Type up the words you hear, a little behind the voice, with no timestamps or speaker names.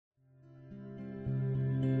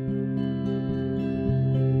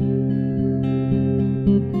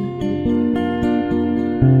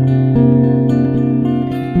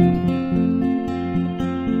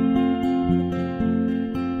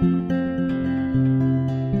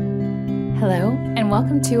Hello, and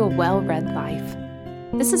welcome to A Well-Read Life.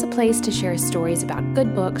 This is a place to share stories about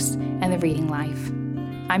good books and the reading life.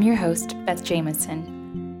 I'm your host, Beth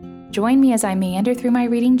Jamison. Join me as I meander through my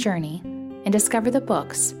reading journey and discover the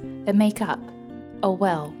books that make up a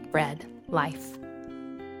well-read life.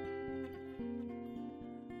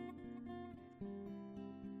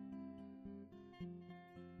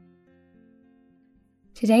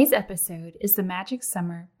 Today's episode is The Magic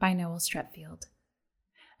Summer by Noel Streatfield.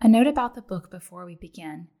 A note about the book before we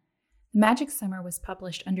begin. The Magic Summer was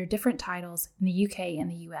published under different titles in the UK and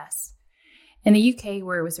the US. In the UK,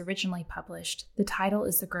 where it was originally published, the title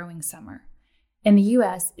is The Growing Summer. In the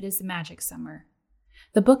US, it is The Magic Summer.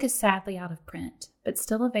 The book is sadly out of print, but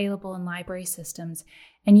still available in library systems,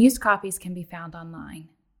 and used copies can be found online.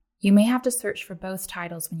 You may have to search for both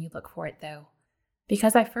titles when you look for it, though.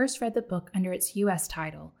 Because I first read the book under its US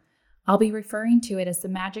title, I'll be referring to it as The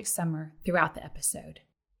Magic Summer throughout the episode.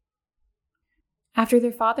 After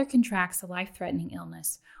their father contracts a life-threatening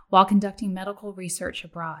illness while conducting medical research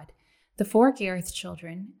abroad, the four Gareth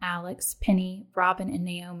children, Alex, Penny, Robin, and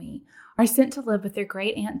Naomi, are sent to live with their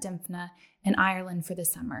great-aunt Dymphna in Ireland for the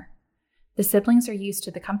summer. The siblings are used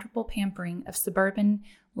to the comfortable pampering of suburban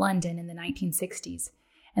London in the 1960s,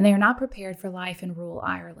 and they are not prepared for life in rural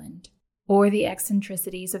Ireland, or the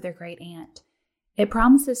eccentricities of their great-aunt. It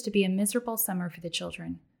promises to be a miserable summer for the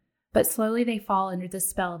children, but slowly they fall under the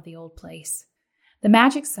spell of the old place. The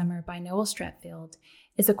Magic Summer by Noel Streatfield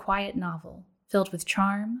is a quiet novel filled with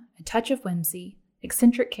charm, a touch of whimsy,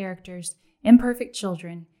 eccentric characters, imperfect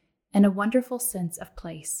children, and a wonderful sense of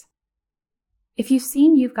place. If you've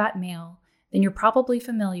seen You've Got Mail, then you're probably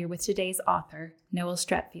familiar with today's author, Noel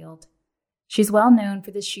Streatfield. She's well known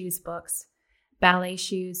for the shoes books, ballet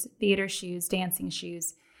shoes, theater shoes, dancing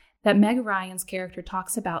shoes, that Meg Ryan's character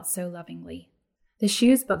talks about so lovingly. The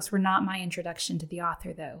shoes books were not my introduction to the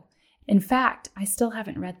author, though. In fact, I still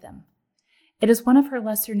haven't read them. It is one of her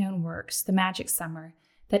lesser-known works, The Magic Summer,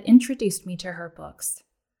 that introduced me to her books.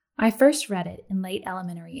 I first read it in late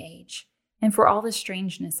elementary age, and for all the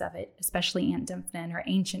strangeness of it, especially Aunt Dymphna and her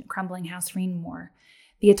ancient crumbling house Reenmore,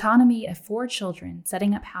 the autonomy of four children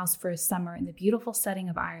setting up house for a summer in the beautiful setting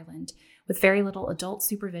of Ireland with very little adult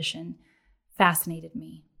supervision fascinated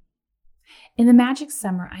me. In The Magic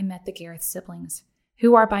Summer, I met the Gareth siblings,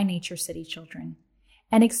 who are by nature city children,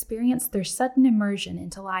 and experienced their sudden immersion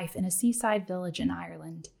into life in a seaside village in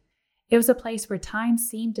Ireland. It was a place where time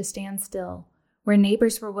seemed to stand still, where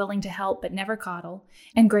neighbors were willing to help but never coddle,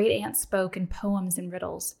 and great aunts spoke in poems and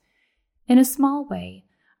riddles. In a small way,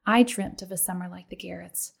 I dreamt of a summer like the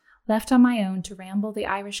Gareths, left on my own to ramble the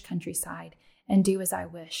Irish countryside and do as I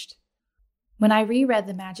wished. When I reread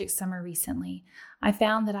The Magic Summer recently, I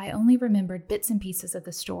found that I only remembered bits and pieces of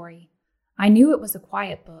the story. I knew it was a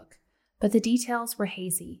quiet book, but the details were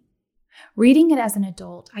hazy. Reading it as an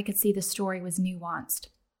adult, I could see the story was nuanced.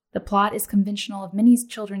 The plot is conventional of many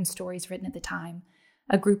children's stories written at the time.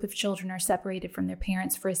 A group of children are separated from their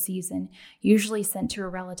parents for a season, usually sent to a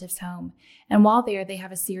relative's home, and while there they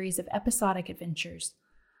have a series of episodic adventures.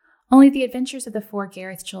 Only the adventures of the four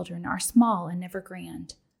Gareth children are small and never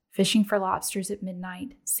grand. Fishing for lobsters at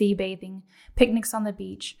midnight, sea bathing, picnics on the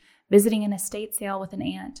beach, visiting an estate sale with an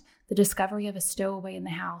aunt, the discovery of a stowaway in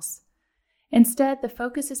the house. Instead, the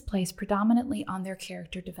focus is placed predominantly on their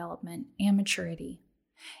character development and maturity.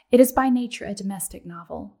 It is by nature a domestic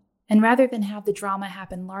novel, and rather than have the drama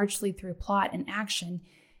happen largely through plot and action,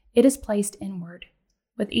 it is placed inward,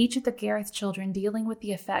 with each of the Gareth children dealing with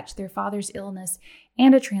the effect their father's illness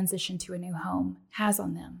and a transition to a new home has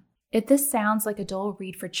on them. If this sounds like a dull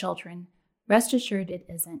read for children, rest assured it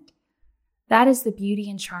isn't. That is the beauty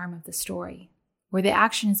and charm of the story. Where the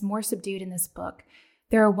action is more subdued in this book,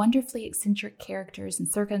 there are wonderfully eccentric characters and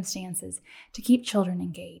circumstances to keep children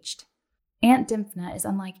engaged. Aunt Dymphna is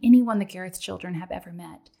unlike anyone the Gareth children have ever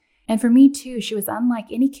met, and for me too, she was unlike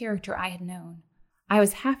any character I had known. I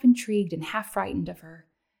was half intrigued and half frightened of her.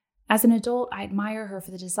 As an adult, I admire her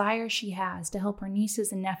for the desire she has to help her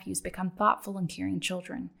nieces and nephews become thoughtful and caring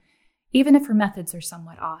children, even if her methods are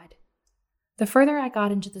somewhat odd. The further I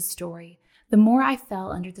got into the story, the more I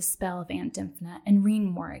fell under the spell of Aunt Dymphna and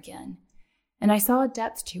Reenmore again, and I saw a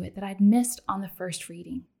depth to it that I'd missed on the first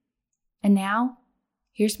reading. And now,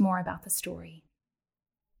 here's more about the story.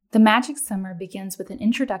 The Magic Summer begins with an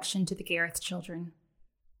introduction to the Gareth children.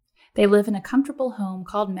 They live in a comfortable home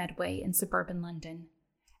called Medway in suburban London.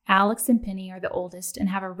 Alex and Penny are the oldest and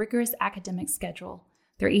have a rigorous academic schedule,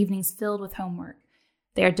 their evenings filled with homework.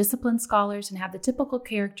 They are disciplined scholars and have the typical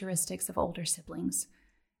characteristics of older siblings.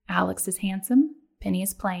 Alex is handsome, Penny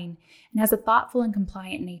is plain, and has a thoughtful and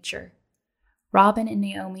compliant nature. Robin and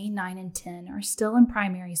Naomi, 9 and 10, are still in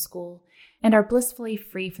primary school and are blissfully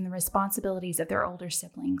free from the responsibilities of their older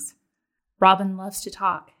siblings. Robin loves to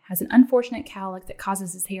talk, has an unfortunate cowlick that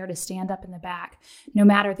causes his hair to stand up in the back, no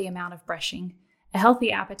matter the amount of brushing, a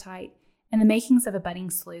healthy appetite, and the makings of a budding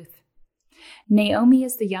sleuth. Naomi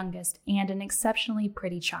is the youngest and an exceptionally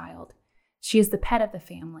pretty child. She is the pet of the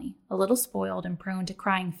family, a little spoiled and prone to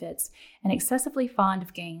crying fits, and excessively fond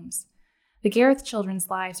of games. The Gareth children's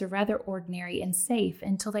lives are rather ordinary and safe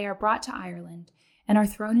until they are brought to Ireland and are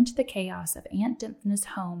thrown into the chaos of Aunt Dymphna's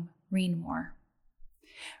home, Reenmore.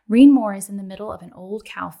 Reenmore is in the middle of an old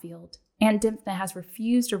cow field. Aunt Dymphna has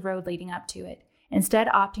refused a road leading up to it, instead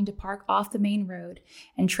opting to park off the main road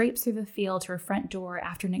and traipse through the field to her front door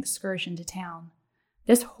after an excursion to town.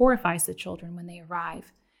 This horrifies the children when they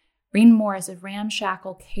arrive. Reenmore is a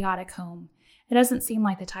ramshackle, chaotic home. It doesn't seem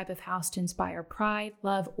like the type of house to inspire pride,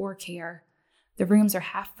 love, or care. The rooms are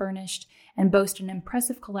half furnished and boast an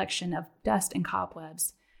impressive collection of dust and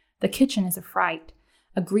cobwebs. The kitchen is a fright.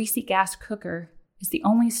 A greasy gas cooker is the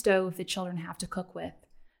only stove the children have to cook with.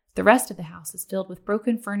 The rest of the house is filled with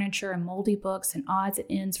broken furniture and moldy books and odds and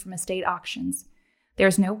ends from estate auctions. There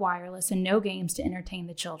is no wireless and no games to entertain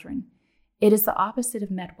the children. It is the opposite of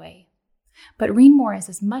Medway. But Reenmore is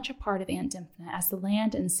as much a part of Aunt Dymphna as the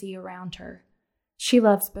land and sea around her. She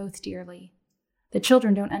loves both dearly. The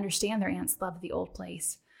children don't understand their aunt's love of the old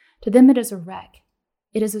place. To them it is a wreck.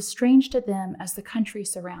 It is as strange to them as the country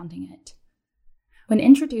surrounding it. When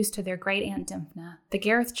introduced to their great Aunt Dymphna, the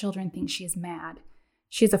Gareth children think she is mad.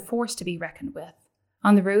 She is a force to be reckoned with.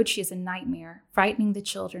 On the road, she is a nightmare, frightening the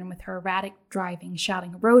children with her erratic driving,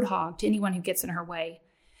 shouting "road hog" to anyone who gets in her way.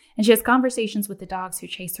 And she has conversations with the dogs who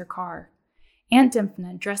chase her car. Aunt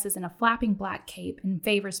Dymphna dresses in a flapping black cape and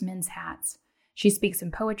favors men's hats. She speaks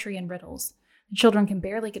in poetry and riddles. The children can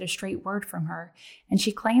barely get a straight word from her, and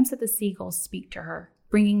she claims that the seagulls speak to her,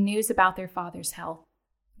 bringing news about their father's health.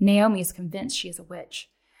 Naomi is convinced she is a witch.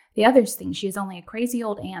 The others think she is only a crazy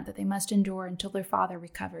old aunt that they must endure until their father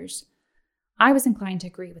recovers. I was inclined to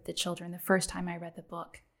agree with the children the first time I read the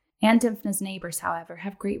book. Aunt Dymphna's neighbors, however,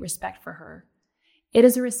 have great respect for her. It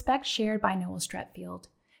is a respect shared by Noel Streatfield,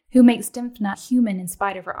 who makes Dymphna human in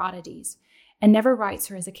spite of her oddities, and never writes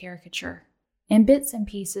her as a caricature. In bits and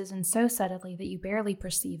pieces, and so subtly that you barely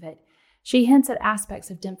perceive it, she hints at aspects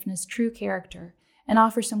of Dymphna's true character and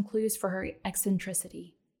offers some clues for her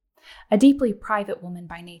eccentricity. A deeply private woman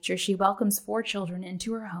by nature, she welcomes 4 children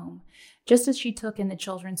into her home, just as she took in the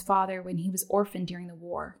children's father when he was orphaned during the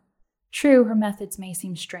war. True, her methods may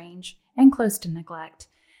seem strange and close to neglect,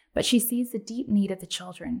 but she sees the deep need of the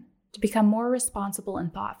children to become more responsible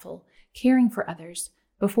and thoughtful, caring for others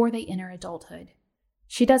before they enter adulthood.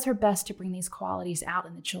 She does her best to bring these qualities out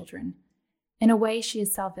in the children. In a way, she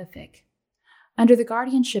is salvific. Under the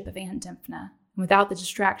guardianship of Aunt Dymphna, without the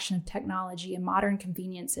distraction of technology and modern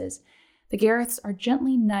conveniences, the Gareths are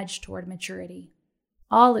gently nudged toward maturity.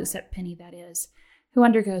 All except Penny, that is, who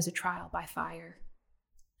undergoes a trial by fire.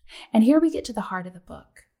 And here we get to the heart of the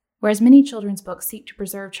book. Whereas many children's books seek to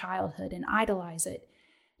preserve childhood and idolize it,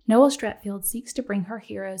 Noel Streatfield seeks to bring her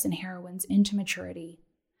heroes and heroines into maturity,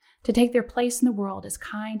 to take their place in the world as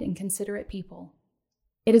kind and considerate people.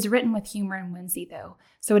 It is written with humor and whimsy, though,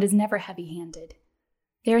 so it is never heavy-handed.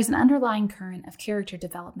 There is an underlying current of character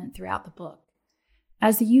development throughout the book.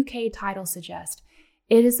 As the UK title suggests,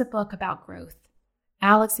 it is a book about growth.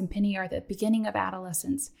 Alex and Penny are at the beginning of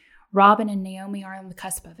adolescence. Robin and Naomi are on the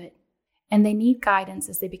cusp of it, and they need guidance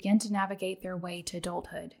as they begin to navigate their way to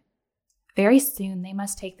adulthood. Very soon, they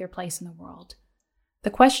must take their place in the world.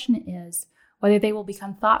 The question is whether they will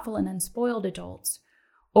become thoughtful and unspoiled adults,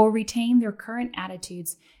 or retain their current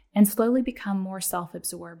attitudes and slowly become more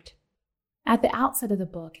self-absorbed. At the outset of the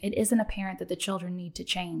book, it isn't apparent that the children need to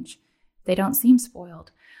change. They don't seem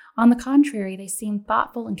spoiled. On the contrary, they seem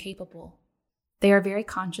thoughtful and capable. They are very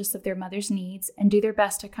conscious of their mother's needs and do their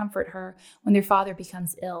best to comfort her when their father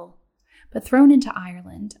becomes ill. But thrown into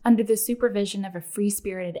Ireland, under the supervision of a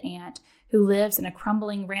free-spirited aunt who lives in a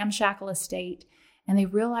crumbling, ramshackle estate, and they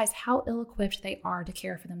realize how ill-equipped they are to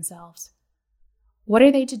care for themselves. What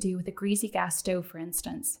are they to do with a greasy gas stove, for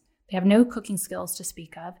instance? They have no cooking skills to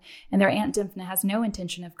speak of, and their Aunt Dymphna has no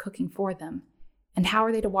intention of cooking for them. And how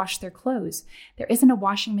are they to wash their clothes? There isn't a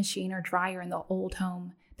washing machine or dryer in the old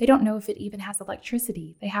home. They don't know if it even has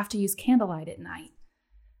electricity. They have to use candlelight at night.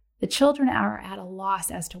 The children are at a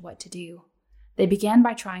loss as to what to do. They begin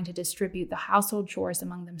by trying to distribute the household chores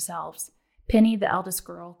among themselves. Penny, the eldest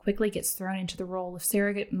girl, quickly gets thrown into the role of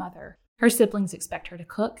surrogate mother. Her siblings expect her to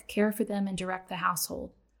cook, care for them, and direct the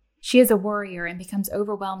household. She is a worrier and becomes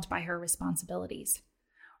overwhelmed by her responsibilities.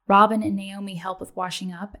 Robin and Naomi help with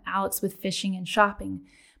washing up, Alex with fishing and shopping,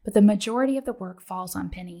 but the majority of the work falls on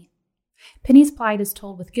Penny. Penny's plight is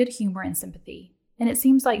told with good humor and sympathy, and it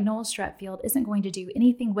seems like Noel Streatfield isn't going to do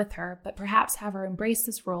anything with her but perhaps have her embrace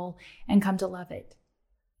this role and come to love it.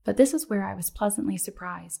 But this is where I was pleasantly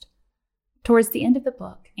surprised. Towards the end of the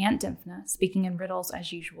book, Aunt Dymphna, speaking in riddles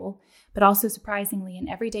as usual, but also surprisingly in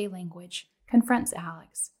everyday language, confronts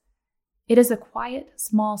Alex. It is a quiet,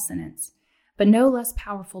 small sentence, but no less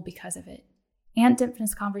powerful because of it. Aunt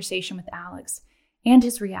Dymphna's conversation with Alex and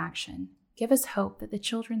his reaction give us hope that the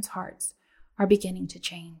children's hearts are beginning to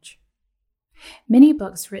change. Many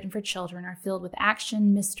books written for children are filled with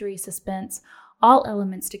action, mystery, suspense, all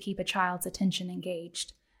elements to keep a child's attention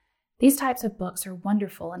engaged. These types of books are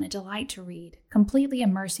wonderful and a delight to read, completely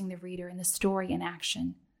immersing the reader in the story and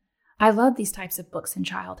action. I love these types of books in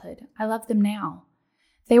childhood. I love them now.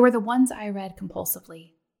 They were the ones I read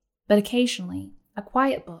compulsively. But occasionally, a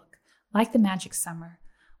quiet book, like The Magic Summer,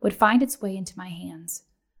 would find its way into my hands,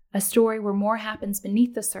 a story where more happens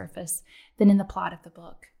beneath the surface than in the plot of the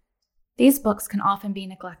book. These books can often be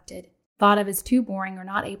neglected, thought of as too boring or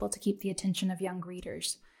not able to keep the attention of young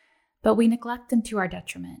readers. But we neglect them to our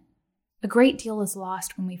detriment. A great deal is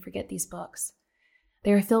lost when we forget these books.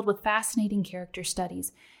 They are filled with fascinating character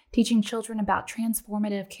studies, teaching children about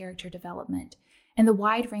transformative character development and the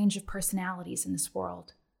wide range of personalities in this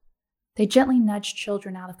world. They gently nudge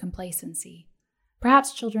children out of complacency.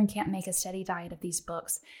 Perhaps children can't make a steady diet of these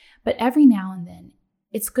books, but every now and then,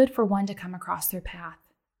 it's good for one to come across their path.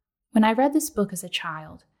 When I read this book as a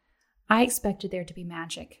child, I expected there to be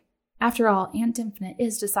magic. After all, Aunt Dymphna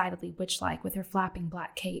is decidedly witch-like with her flapping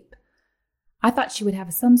black cape. I thought she would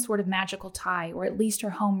have some sort of magical tie, or at least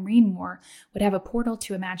her home Reenmoor would have a portal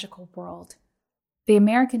to a magical world. The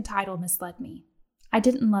American title misled me. I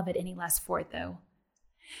didn't love it any less for it, though.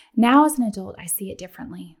 Now as an adult, I see it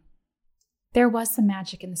differently. There was some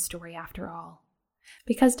magic in the story after all.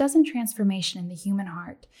 Because doesn't transformation in the human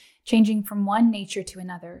heart, changing from one nature to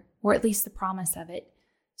another, or at least the promise of it,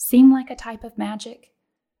 seem like a type of magic?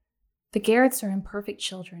 The Gareths are imperfect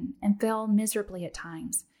children and fail miserably at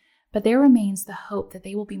times, but there remains the hope that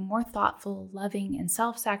they will be more thoughtful, loving, and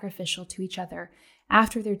self-sacrificial to each other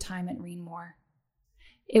after their time at Reenmoor.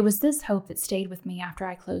 It was this hope that stayed with me after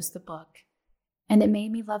I closed the book, and it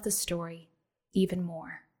made me love the story even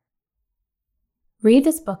more. Read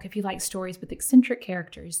this book if you like stories with eccentric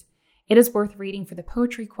characters. It is worth reading for the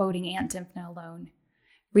poetry-quoting Aunt Dymphna alone.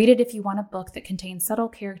 Read it if you want a book that contains subtle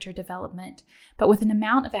character development, but with an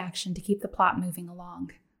amount of action to keep the plot moving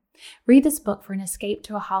along. Read this book for an escape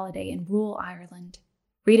to a holiday in rural Ireland.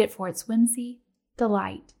 Read it for its whimsy,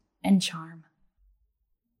 delight, and charm.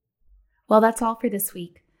 Well, that's all for this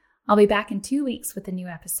week. I'll be back in 2 weeks with a new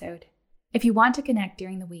episode. If you want to connect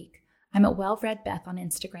during the week, I'm at WellReadBeth on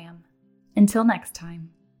Instagram. Until next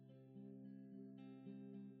time.